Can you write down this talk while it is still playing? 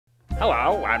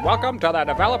Hello, and welcome to the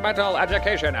Developmental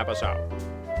Education episode.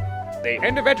 The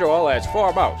individual is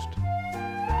foremost.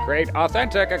 Create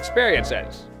authentic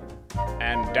experiences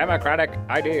and democratic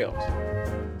ideals.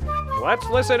 Let's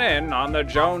listen in on the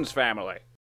Jones family.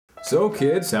 So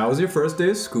kids, how was your first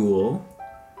day of school?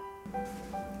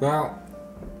 Well,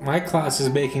 my class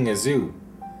is making a zoo.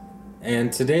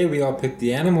 And today we all picked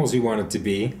the animals we wanted to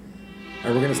be,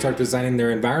 and we're going to start designing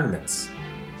their environments.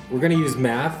 We're going to use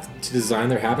math to design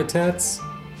their habitats,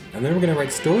 and then we're going to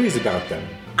write stories about them.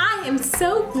 I am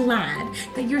so glad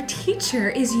that your teacher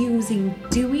is using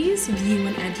Dewey's View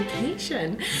in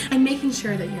Education and making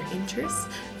sure that your interests,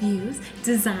 views,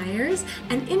 desires,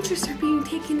 and interests are being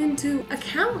taken into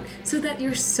account so that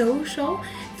your social,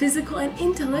 physical, and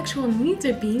intellectual needs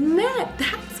are being met.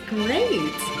 That's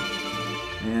great.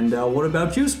 And what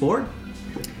about you, Sport?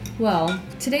 Well,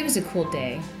 today was a cool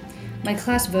day. My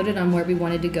class voted on where we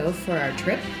wanted to go for our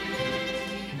trip.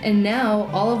 And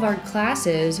now all of our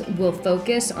classes will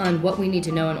focus on what we need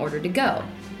to know in order to go.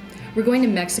 We're going to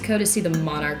Mexico to see the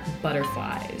monarch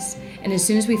butterflies. And as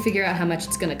soon as we figure out how much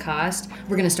it's going to cost,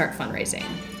 we're going to start fundraising.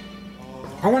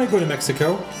 I want to go to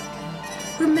Mexico.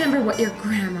 Remember what your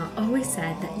grandma always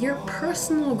said, that your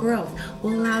personal growth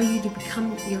will allow you to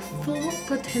become your full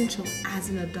potential as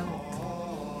an adult.